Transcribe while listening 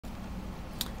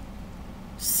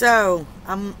So,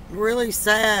 I'm really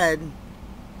sad.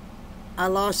 I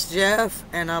lost Jeff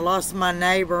and I lost my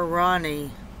neighbor Ronnie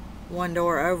one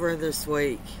door over this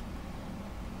week.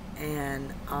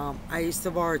 And I used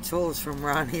to borrow tools from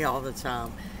Ronnie all the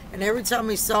time. And every time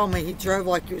he saw me, he drove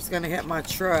like he was going to hit my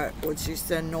truck, which used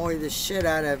to annoy the shit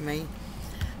out of me.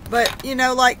 But, you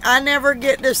know, like, I never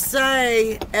get to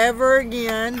say ever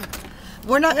again,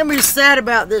 we're not going to be sad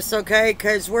about this, okay?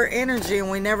 Because we're energy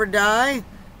and we never die.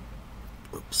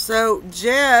 So,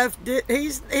 Jeff,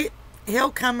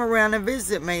 he'll come around and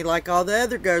visit me like all the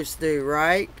other ghosts do,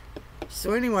 right?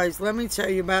 So, anyways, let me tell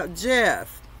you about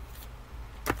Jeff.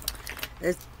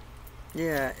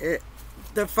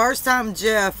 The first time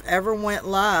Jeff ever went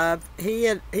live,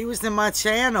 he was in my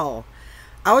channel.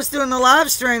 I was doing the live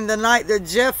stream the night that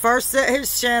Jeff first set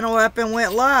his channel up and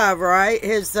went live, right?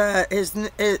 His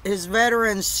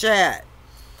veterans chat.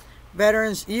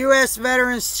 US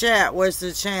Veterans Chat was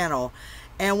the channel.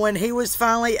 And when he was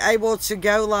finally able to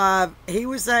go live, he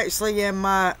was actually in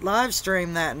my live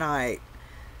stream that night.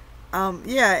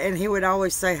 Yeah, and he would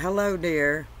always say, "Hello,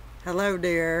 dear. Hello,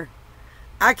 dear."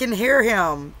 I can hear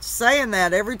him saying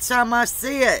that every time I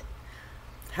see it.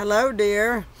 "Hello,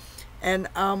 dear." And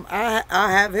I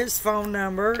have his phone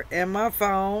number in my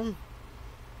phone.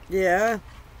 Yeah,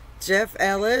 Jeff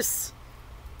Ellis.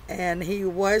 And he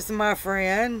was my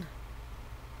friend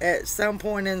at some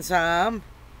point in time.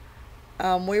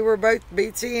 We were both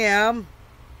BTM.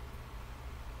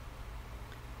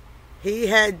 He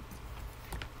had...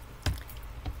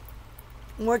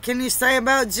 What can you say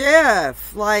about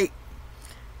Jeff? Like,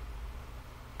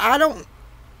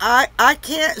 I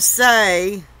can't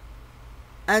say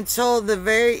until the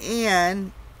very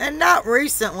end, and not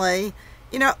recently.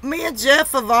 You know, me and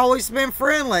Jeff have always been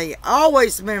friendly.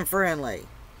 Always been friendly.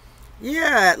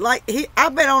 Yeah, like,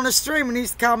 I've been on the stream and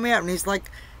he's called me up and he's like,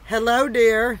 "Hello,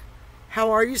 dear.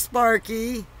 How are you,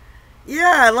 Sparky?"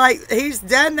 Yeah, like, he's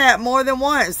done that more than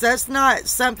once. That's not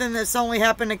something that's only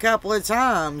happened a couple of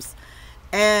times.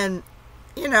 And,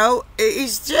 you know,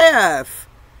 he's Jeff.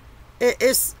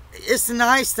 It's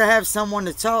nice to have someone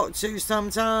to talk to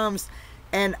sometimes.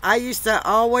 And I used to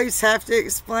always have to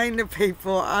explain to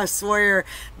people, I swear,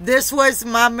 this was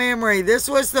my memory. This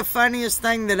was the funniest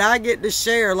thing that I get to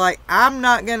share. Like, I'm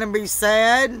not going to be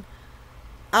sad.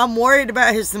 I'm worried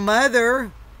about his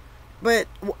mother. But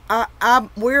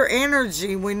we're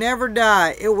energy. We never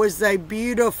die. It was a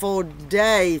beautiful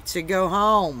day to go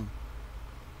home.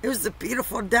 It was a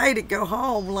beautiful day to go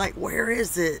home. Like, where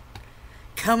is it?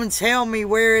 Come and tell me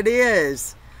where it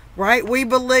is. Right? We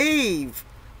believe.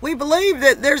 We believe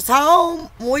that there's home.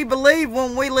 We believe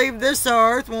when we leave this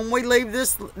earth, when we leave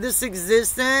this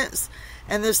existence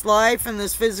and this life and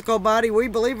this physical body, we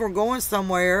believe we're going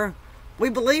somewhere.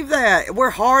 We believe that.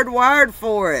 We're hardwired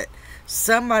for it.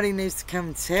 Somebody needs to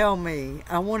come tell me.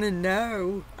 I want to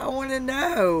know. I want to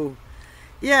know.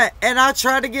 Yeah, and I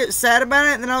tried to get sad about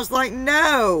it, and then I was like,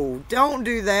 no, don't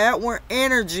do that. We're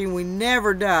energy. We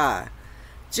never die.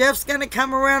 Jeff's going to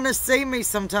come around and see me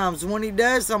sometimes. When he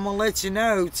does, I'm going to let you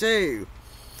know, too.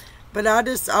 But I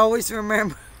just always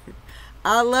remember,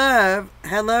 I love,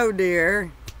 "Hello,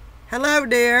 dear. Hello,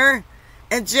 dear."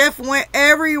 And Jeff went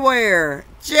everywhere.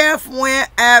 Jeff went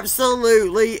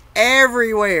absolutely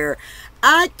everywhere.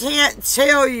 I can't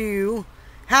tell you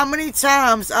how many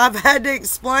times I've had to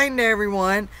explain to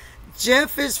everyone,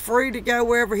 Jeff is free to go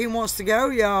wherever he wants to go,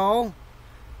 y'all.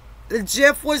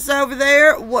 Jeff was over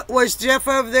there. Was Jeff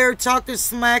over there talking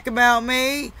smack about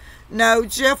me? No,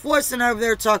 Jeff wasn't over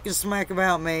there talking smack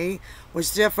about me.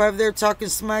 Was Jeff over there talking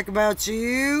smack about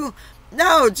you?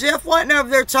 No, Jeff wasn't over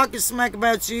there talking smack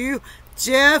about you.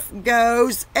 Jeff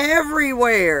goes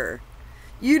everywhere.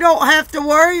 You don't have to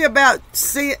worry about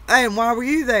see. Hey, why were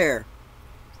you there?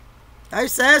 I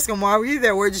used to ask him, why were you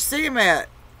there? Where'd you see him at?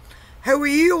 Who were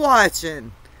you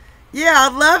watching? Yeah, I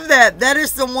love that. That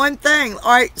is the one thing.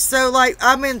 Alright, so like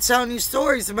I've been telling you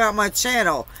stories about my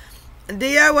channel.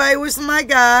 DOA was my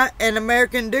guy, and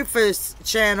American Doofus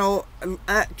channel,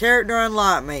 Character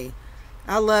Unlocked Me.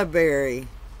 I love Barry.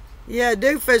 Yeah,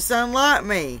 Doofus unlocked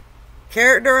me.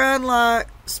 Character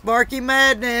Unlocked, Sparky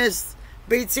Madness,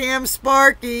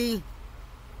 btmsparky.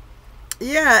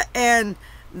 Yeah, and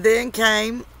then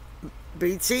came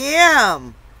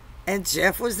BTM. And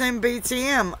Jeff was in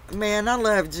BTM. Man, I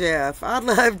love Jeff. I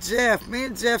love Jeff. Me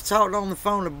and Jeff talked on the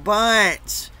phone a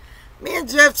bunch. Me and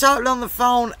Jeff talked on the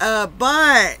phone a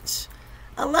bunch.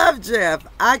 I love Jeff.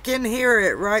 I can hear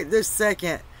it right this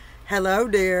second. "Hello,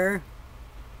 dear.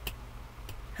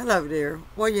 Hello, dear.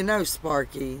 Well, you know,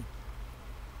 Sparky."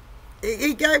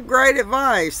 He gave great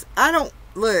advice. I don't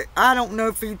know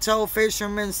if he told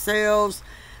fishermen's tales.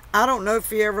 I don't know if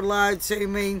he ever lied to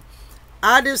me.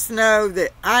 I just know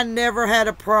that I never had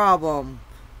a problem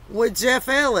with Jeff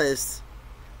Ellis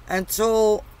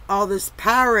until all this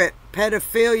pirate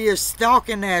pedophilia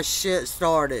stalking ass shit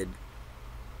started.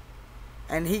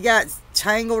 And he got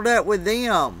tangled up with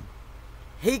them.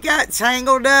 He got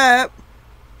tangled up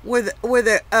with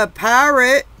a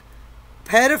pirate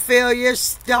pedophilia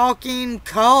stalking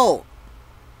cult.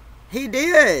 He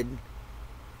did.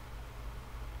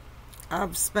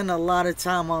 I've spent a lot of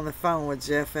time on the phone with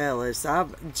Jeff Ellis.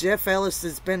 Jeff Ellis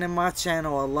has been in my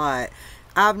channel a lot.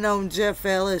 I've known Jeff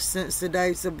Ellis since the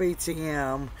days of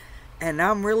BTM, and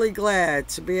I'm really glad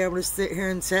to be able to sit here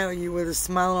and tell you with a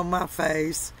smile on my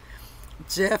face,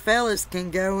 Jeff Ellis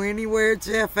can go anywhere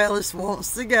Jeff Ellis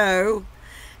wants to go,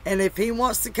 and if he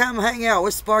wants to come hang out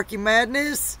with Sparky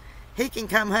Madness, he can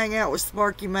come hang out with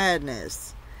Sparky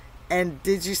Madness. And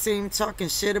did you see him talking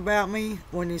shit about me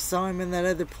when you saw him in that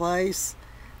other place?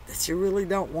 That you really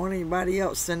don't want anybody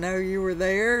else to know you were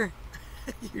there?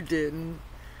 You didn't.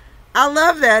 I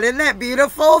love that. Isn't that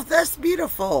beautiful? That's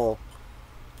beautiful.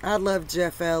 I love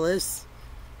Jeff Ellis.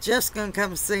 Jeff's gonna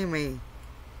come see me.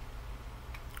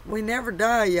 We never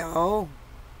die, y'all.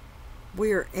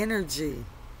 We are energy.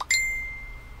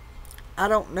 I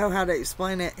don't know how to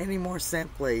explain it any more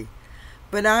simply.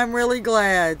 But I'm really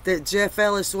glad that Jeff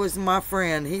Ellis was my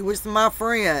friend. He was my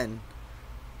friend.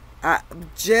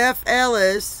 Jeff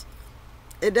Ellis,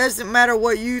 it doesn't matter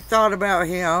what you thought about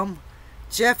him.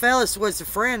 Jeff Ellis was a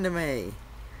friend to me.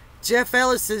 Jeff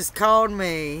Ellis has called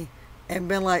me and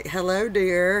been like, hello,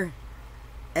 dear,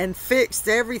 and fixed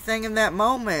everything in that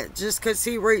moment just because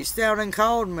he reached out and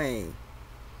called me.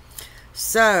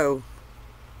 So,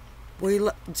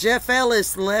 Jeff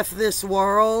Ellis left this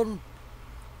world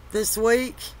this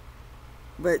week,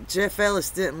 but Jeff Ellis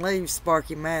didn't leave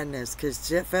Sparky Madness, because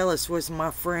Jeff Ellis was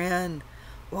my friend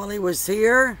while he was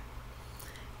here,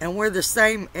 and we're the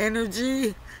same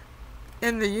energy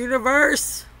in the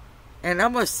universe, and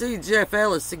I'm gonna see Jeff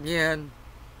Ellis again.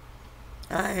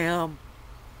 I am.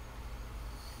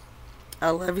 I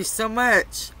love you so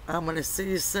much. I'm gonna see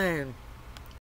you soon.